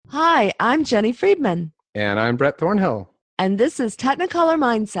Hi, I'm Jenny Friedman, And I'm Brett Thornhill. and this is Technicolor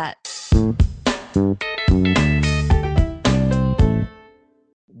Mindset.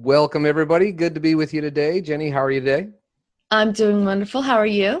 Welcome, everybody. Good to be with you today. Jenny, how are you today? I'm doing wonderful. How are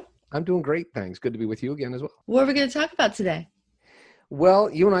you? I'm doing great, thanks. Good to be with you again as well. What are we going to talk about today? Well,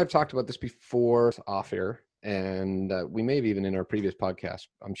 you and I have talked about this before off air, and we may have even in our previous podcast.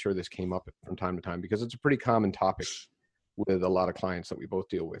 I'm sure this came up from time to time because it's a pretty common topic with a lot of clients that we both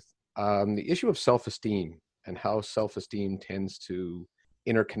deal with. The issue of self-esteem and how self-esteem tends to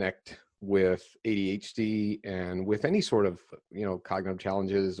interconnect with ADHD and with any sort of, cognitive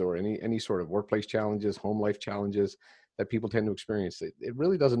challenges or any sort of workplace challenges, home life challenges that people tend to experience. It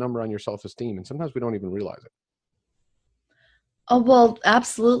really does a number on your self-esteem, and sometimes we don't even realize it. Oh, well,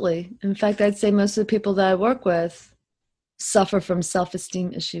 absolutely. In fact, I'd say most of the people that I work with suffer from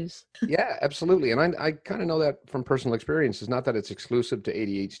self-esteem issues. Yeah, absolutely. And I kind of know that from personal experience. It's not that it's exclusive to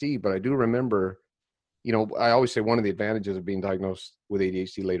ADHD, but I do remember, I always say one of the advantages of being diagnosed with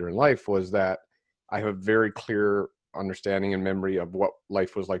ADHD later in life was that I have a very clear understanding and memory of what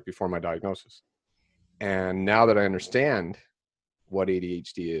life was like before my diagnosis. And now that I understand what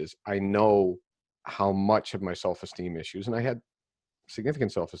ADHD is, I know how much of my self-esteem issues, and I had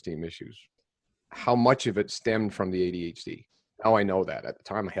significant self-esteem issues, how much of it stemmed from the ADHD. Now I know that. At the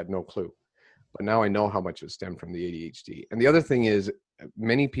time, I had no clue. But now I know how much it stemmed from the ADHD. And the other thing is,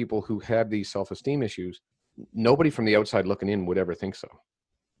 many people who have these self-esteem issues, nobody from the outside looking in would ever think so.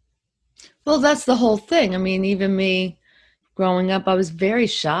 Well, that's the whole thing. I mean, even me growing up, I was very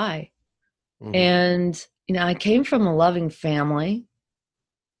shy. Mm-hmm. And, I came from a loving family.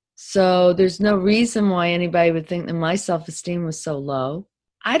 So there's no reason why anybody would think that my self-esteem was so low.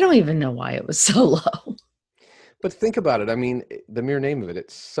 I don't even know why it was so low. But think about it. I mean, the mere name of it,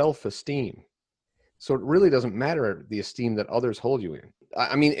 it's self-esteem. So it really doesn't matter the esteem that others hold you in.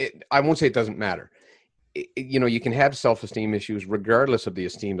 I mean, I won't say it doesn't matter. You can have self-esteem issues regardless of the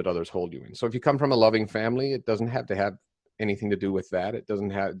esteem that others hold you in. So if you come from a loving family, it doesn't have to have anything to do with that. It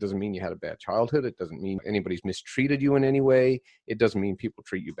doesn't mean you had a bad childhood. It doesn't mean anybody's mistreated you in any way. It doesn't mean people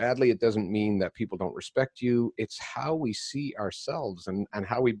treat you badly. It doesn't mean that people don't respect you. It's how we see ourselves and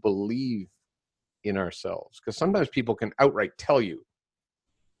how we believe in ourselves. Because sometimes people can outright tell you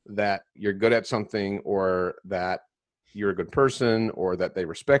that you're good at something, or that you're a good person, or that they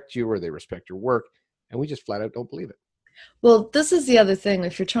respect you, or they respect your work, and we just flat out don't believe it. Well, this is the other thing.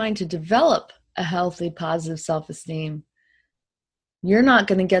 If you're trying to develop a healthy, positive self-esteem, you're not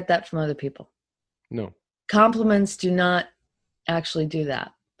going to get that from other people. No. Compliments do not actually do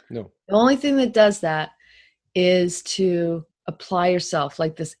that. No. The only thing that does that is to apply yourself,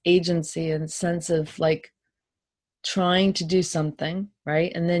 like this agency and sense of like trying to do something,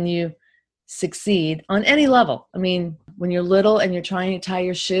 right? And then you succeed on any level. I mean, when you're little and you're trying to tie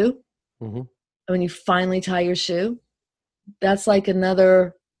your shoe, Mm-hmm. and when you finally tie your shoe, that's like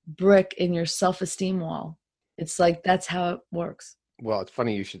another brick in your self-esteem wall. It's like that's how it works. Well, it's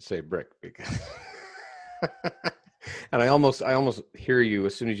funny you should say brick, because and I almost hear you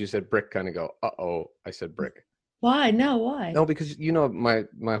as soon as you said brick kind of go, uh-oh, I said brick. Why? No, why? No, because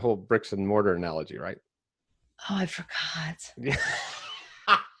my whole bricks and mortar analogy, right? Oh, I forgot. Yeah.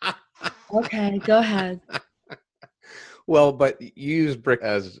 Okay, go ahead. Well, but you use brick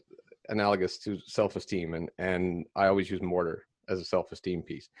as analogous to self-esteem, and I always use mortar as a self-esteem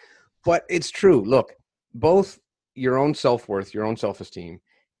piece. But it's true. Look, both your own self-worth, your own self-esteem,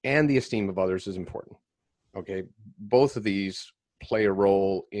 and the esteem of others is important. Okay, both of these play a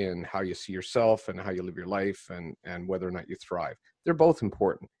role in how you see yourself and how you live your life, and whether or not you thrive. They're both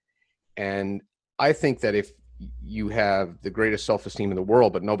important. And I think that if you have the greatest self-esteem in the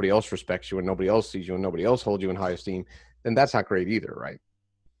world, but nobody else respects you and nobody else sees you and nobody else holds you in high esteem, then that's not great either, right?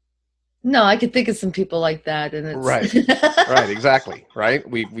 No, I could think of some people like that, and it's Right. Right, exactly. Right.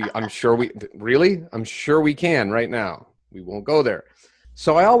 I'm sure I'm sure we can right now. We won't go there.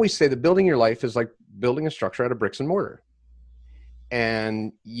 So I always say that building your life is like building a structure out of bricks and mortar.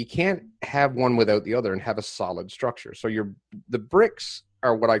 And you can't have one without the other and have a solid structure. So the bricks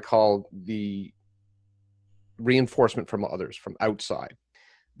are what I call the reinforcement from others, from outside.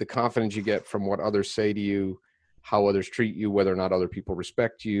 The confidence you get from what others say to you, how others treat you, whether or not other people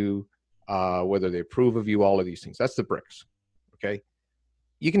respect you, whether they approve of you, all of these things. That's the bricks. Okay.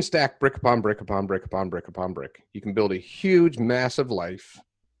 You can stack brick upon brick upon brick upon brick upon brick. You can build a huge, massive life.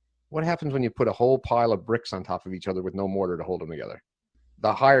 What happens when you put a whole pile of bricks on top of each other with no mortar to hold them together?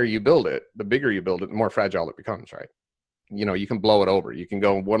 The higher you build it, the bigger you build it, the more fragile it becomes, right? You can blow it over. You can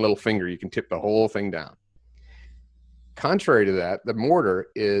go one little finger, you can tip the whole thing down. Contrary to that, the mortar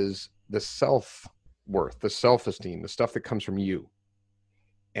is the self-worth, the self-esteem, the stuff that comes from you.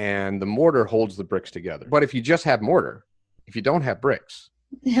 and the mortar holds the bricks together. But if you just have mortar, if you don't have bricks,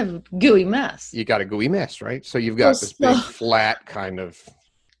 You have a gooey mess. you got a gooey mess, right? So you've got this big flat kind of.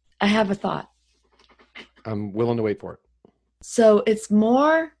 I have a thought. I'm willing to wait for it. So it's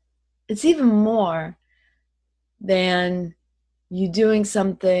even more than you doing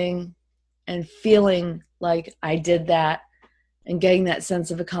something and feeling like I did that and getting that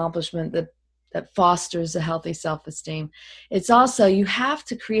sense of accomplishment that fosters a healthy self-esteem. It's also, you have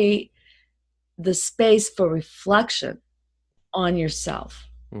to create the space for reflection on yourself.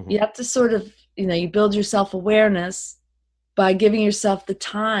 You have to sort of, you build your self-awareness by giving yourself the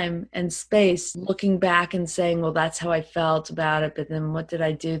time and space, looking back and saying, well, that's how I felt about it, but then what did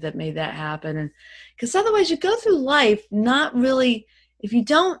I do that made that happen? And because otherwise you go through life not really, if you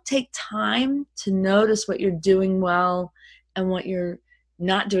don't take time to notice what you're doing well and what you're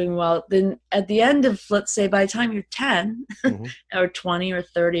not doing well, then at the end of, let's say, by the time you're 10 or 20 or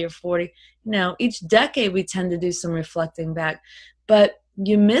 30 or 40, each decade we tend to do some reflecting back, but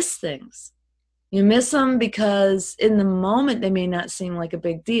you miss things. You miss them because in the moment they may not seem like a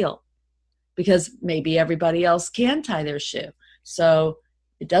big deal because maybe everybody else can tie their shoe. So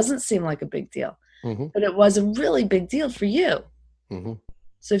it doesn't seem like a big deal, but it was a really big deal for you.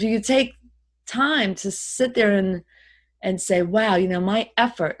 So if you could take time to sit there and say, wow, my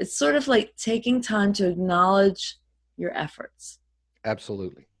effort, it's sort of like taking time to acknowledge your efforts.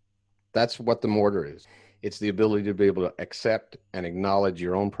 Absolutely. That's what the mortar is. It's the ability to be able to accept and acknowledge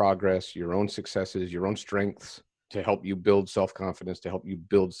your own progress, your own successes, your own strengths to help you build self-confidence, to help you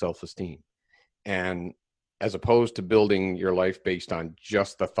build self-esteem. And as opposed to building your life based on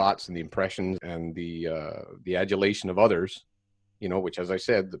just the thoughts and the impressions and the adulation of others, which, as I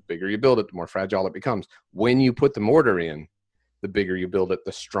said, the bigger you build it, the more fragile it becomes. When you put the mortar in, the bigger you build it,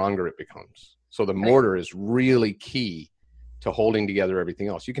 the stronger it becomes. So the mortar is really key to holding together everything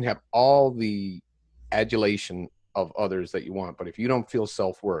else. You can have all the adulation of others that you want, but if you don't feel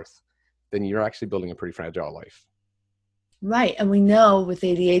self-worth, then you're actually building a pretty fragile life. Right. And we know with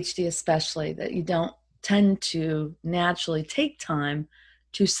ADHD especially that you don't tend to naturally take time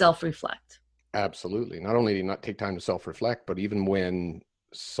to self-reflect. Absolutely. Not only do you not take time to self-reflect, but even when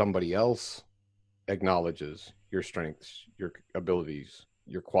somebody else acknowledges your strengths, your abilities,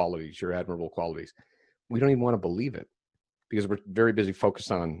 your qualities, your admirable qualities, we don't even want to believe it because we're very busy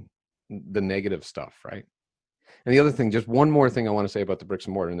focused on the negative stuff, right? And the other thing, just one more thing I want to say about the bricks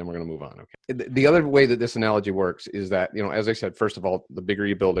and mortar, and then we're going to move on. Okay. The other way that this analogy works is that, as I said, first of all, the bigger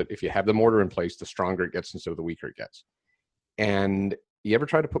you build it, if you have the mortar in place, the stronger it gets instead of the weaker it gets. And you ever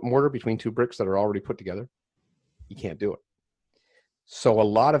try to put mortar between two bricks that are already put together? You can't do it. So a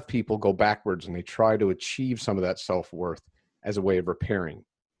lot of people go backwards and they try to achieve some of that self-worth as a way of repairing.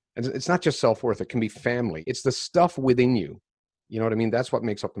 And it's not just self-worth. It can be family. It's the stuff within you. You know what I mean? That's what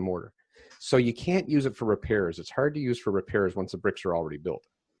makes up the mortar. So you can't use it for repairs. It's hard to use for repairs once the bricks are already built.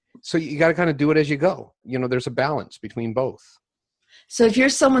 So you got to kind of do it as you go. There's a balance between both. So if you're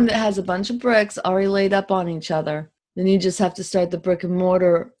someone that has a bunch of bricks already laid up on each other, then you just have to start the brick and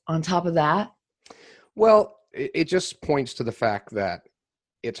mortar on top of that? Well, it just points to the fact that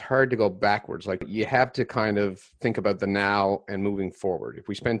it's hard to go backwards. Like you have to kind of think about the now and moving forward. If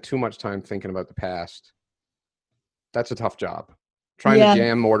we spend too much time thinking about the past, that's a tough job. Trying to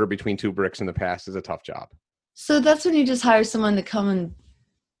jam mortar between two bricks in the past is a tough job. So that's when you just hire someone to come and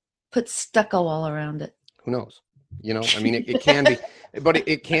put stucco all around it. Who knows? It can be, but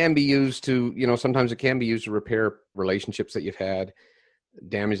it can be used to, sometimes it can be used to repair relationships that you've had,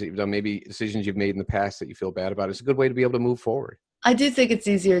 damage that you've done, maybe decisions you've made in the past that you feel bad about. It's a good way to be able to move forward. I do think it's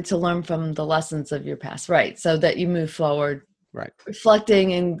easier to learn from the lessons of your past, right? So that you move forward, right?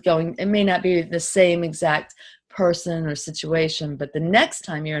 Reflecting and going, it may not be the same exact person or situation, but the next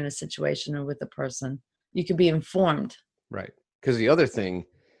time you're in a situation or with a person, you can be informed. Right. Because the other thing,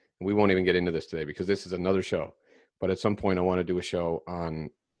 we won't even get into this today because this is another show, but at some point I want to do a show on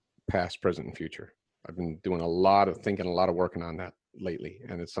past, present, and future. I've been doing a lot of thinking, a lot of working on that lately,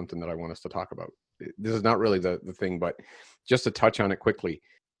 and it's something that I want us to talk about. This is not really the thing, but just to touch on it quickly,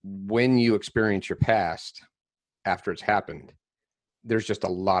 when you experience your past after it's happened, there's just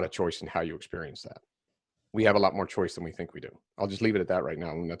a lot of choice in how you experience that. We have a lot more choice than we think we do. I'll just leave it at that right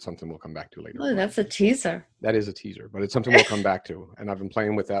now, and that's something we'll come back to later. Oh, that's a teaser. That is a teaser, but it's something we'll come back to. And I've been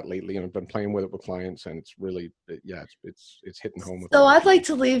playing with that lately, and I've been playing with it with clients, and it's really, it's hitting home. So I'd like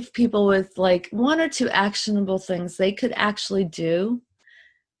to leave people with like one or two actionable things they could actually do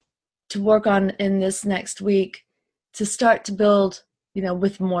to work on in this next week to start to build,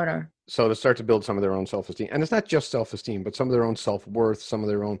 with mortar. So to start to build some of their own self-esteem, and it's not just self-esteem, but some of their own self-worth, some of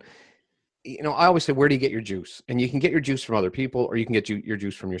their own I always say, where do you get your juice? And you can get your juice from other people, or you can get your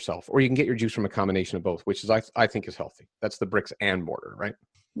juice from yourself, or you can get your juice from a combination of both, which is, I think, is healthy. That's the bricks and mortar, right?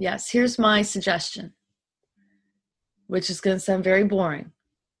 Yes. Here's my suggestion, which is going to sound very boring,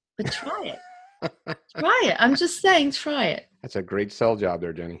 but try it. Try it. I'm just saying, try it. That's a great sell job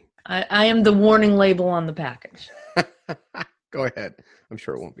there, Jenny. I am the warning label on the package. Go ahead. I'm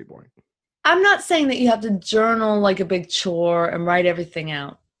sure it won't be boring. I'm not saying that you have to journal like a big chore and write everything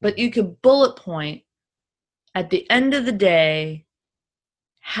out, but you could bullet point at the end of the day,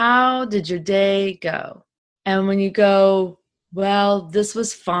 how did your day go? And when you go, well, this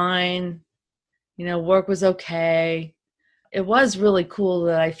was fine, work was okay. It was really cool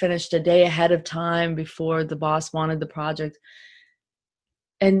that I finished a day ahead of time before the boss wanted the project.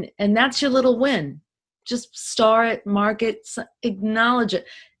 And that's your little win. Just star it, mark it, acknowledge it,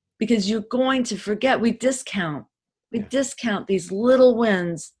 because you're going to forget. We discount these little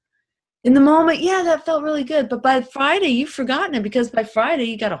wins. In the moment, yeah, that felt really good. But by Friday, you've forgotten it, because by Friday,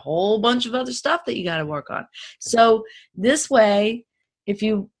 you got a whole bunch of other stuff that you got to work on. So this way, if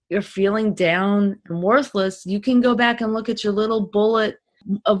you're feeling down and worthless, you can go back and look at your little bullets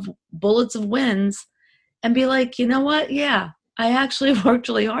of wins and be like, you know what? Yeah, I actually worked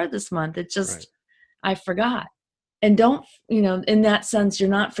really hard this month. It just, right. I forgot. And don't, in that sense, you're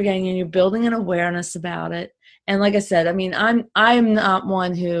not forgetting, and you're building an awareness about it. And like I said, I mean, I'm not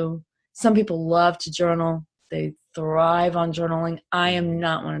one who, some people love to journal. They thrive on journaling. I am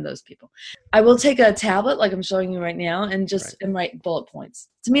not one of those people. I will take a tablet like I'm showing you right now and just and write bullet points.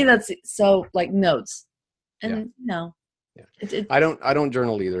 To me, that's so like notes. And Yeah. I don't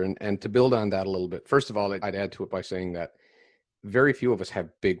journal either. And to build on that a little bit, first of all, I'd add to it by saying that very few of us have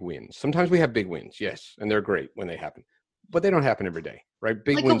big wins. Sometimes we have big wins, yes, and they're great when they happen, but they don't happen every day, right?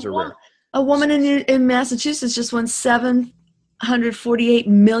 Big wins are rare. A woman in Massachusetts just won $748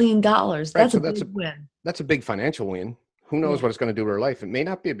 million. That's a big win. That's a big financial win. Who knows what it's going to do to her life? It may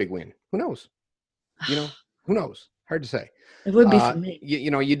not be a big win. Who knows? Who knows? Hard to say. It would be for me.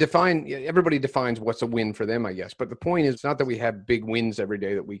 Everybody defines what's a win for them, I guess. But the point is, it's not that we have big wins every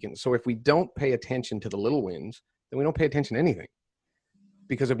day that we can. So if we don't pay attention to the little wins, then we don't pay attention to anything.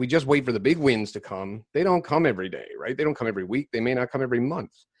 Because if we just wait for the big wins to come, they don't come every day, right? They don't come every week. They may not come every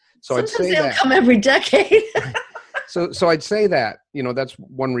month. So sometimes I'd say they don't come every decade. So I'd say that, that's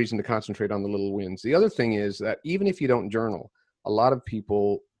one reason to concentrate on the little wins. The other thing is that even if you don't journal, a lot of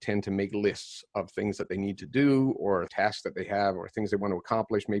people tend to make lists of things that they need to do, or tasks that they have, or things they want to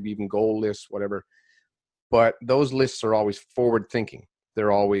accomplish, maybe even goal lists, whatever. But those lists are always forward thinking.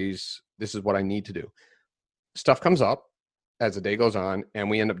 They're always, this is what I need to do. Stuff comes up as the day goes on, and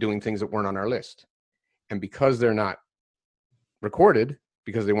we end up doing things that weren't on our list. And because they're not recorded,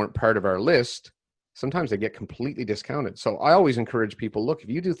 because they weren't part of our list, sometimes they get completely discounted. So I always encourage people, look, if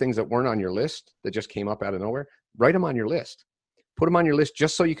you do things that weren't on your list, that just came up out of nowhere, write them on your list. Put them on your list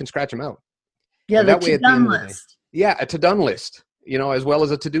just so you can scratch them out. Yeah, the to-done list. Yeah, a to-done list, as well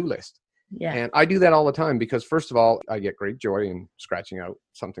as a to-do list. Yeah. And I do that all the time because, first of all, I get great joy in scratching out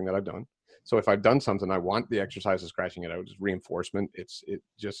something that I've done. So if I've done something, I want the exercise of scratching it out. It's reinforcement. It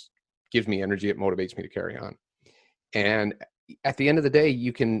just gives me energy. It motivates me to carry on. And at the end of the day,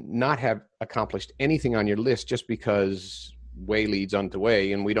 you can not have accomplished anything on your list just because way leads unto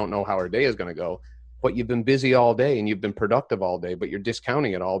way, and we don't know how our day is going to go. But you've been busy all day and you've been productive all day, but you're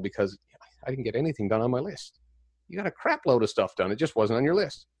discounting it all because I didn't get anything done on my list. You got a crap load of stuff done. It just wasn't on your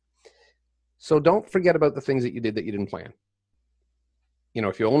list. So don't forget about the things that you did that you didn't plan.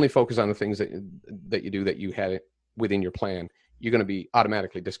 If you only focus on the things that you do that you had within your plan, you're going to be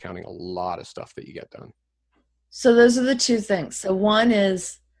automatically discounting a lot of stuff that you get done. So those are the two things. So one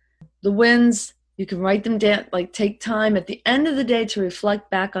is the wins. You can write them down, like take time at the end of the day to reflect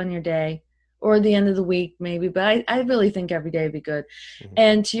back on your day, or the end of the week maybe. But I really think every day would be good. Mm-hmm.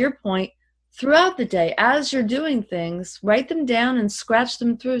 And to your point, throughout the day, as you're doing things, write them down and scratch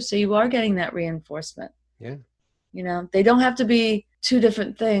them through so you are getting that reinforcement. Yeah. They don't have to be two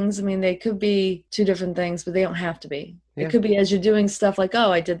different things. I mean, they could be two different things, but they don't have to be. Yeah. It could be as you're doing stuff like,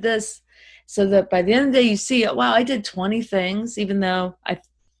 oh, I did this. So that by the end of the day, you see, wow, I did 20 things, even though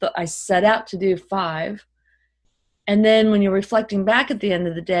I set out to do 5. And then when you're reflecting back at the end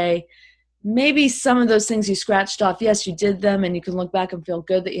of the day, maybe some of those things you scratched off, yes, you did them, and you can look back and feel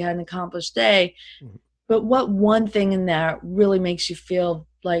good that you had an accomplished day. Mm-hmm. But what one thing in there really makes you feel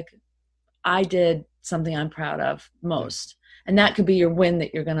like I did something I'm proud of most? And that could be your win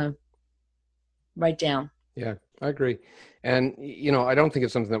that you're going to write down. Yeah, I agree. And, I don't think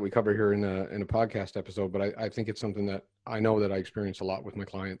it's something that we cover here in a podcast episode, but I think it's something that I know that I experience a lot with my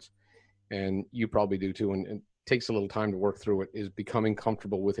clients, and you probably do too. And takes a little time to work through it, is becoming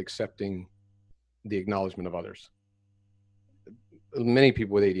comfortable with accepting the acknowledgement of others. Many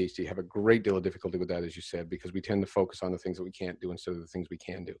people with ADHD have a great deal of difficulty with that, as you said, because we tend to focus on the things that we can't do instead of the things we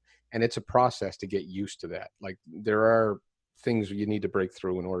can do. And it's a process to get used to that. Like, there are things you need to break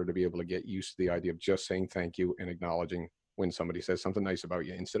through in order to be able to get used to the idea of just saying thank you and acknowledging when somebody says something nice about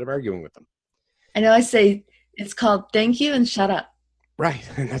you instead of arguing with them. I know I say it's called thank you and shut up. Right.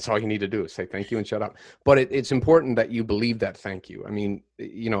 And that's all you need to do is say thank you and shut up. But it's important that you believe that thank you. I mean,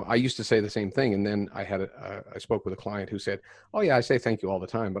 I used to say the same thing. And then I spoke with a client who said, oh yeah, I say thank you all the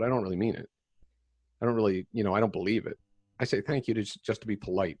time, but I don't really mean it. I don't really, I don't believe it. I say thank you just to be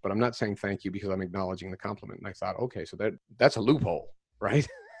polite, but I'm not saying thank you because I'm acknowledging the compliment. And I thought, okay, so that's a loophole, right?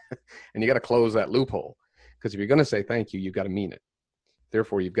 And you got to close that loophole, because if you're going to say thank you, you've got to mean it.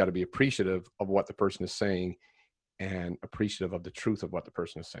 Therefore, you've got to be appreciative of what the person is saying and appreciative of the truth of what the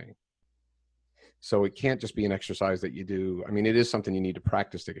person is saying. So it can't just be an exercise that you do. I mean, it is something you need to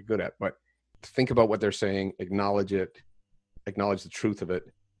practice to get good at, but think about what they're saying, acknowledge it, acknowledge the truth of it,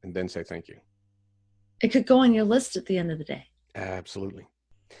 and then say thank you. It could go on your list at the end of the day. Absolutely.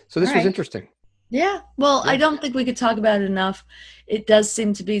 So this was interesting. Yeah. Well, yeah. I don't think we could talk about it enough. It does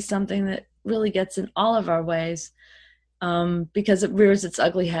seem to be something that really gets in all of our ways, because it rears its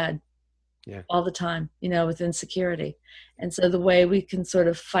ugly head. Yeah. All the time, with insecurity. And so the way we can sort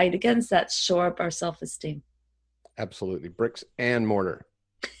of fight against that, shore up our self-esteem. Absolutely. Bricks and mortar.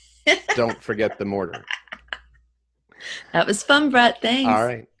 Don't forget the mortar. That was fun, Brett. Thanks. All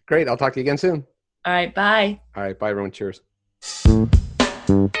right. Great. I'll talk to you again soon. All right. Bye. All right. Bye, everyone. Cheers.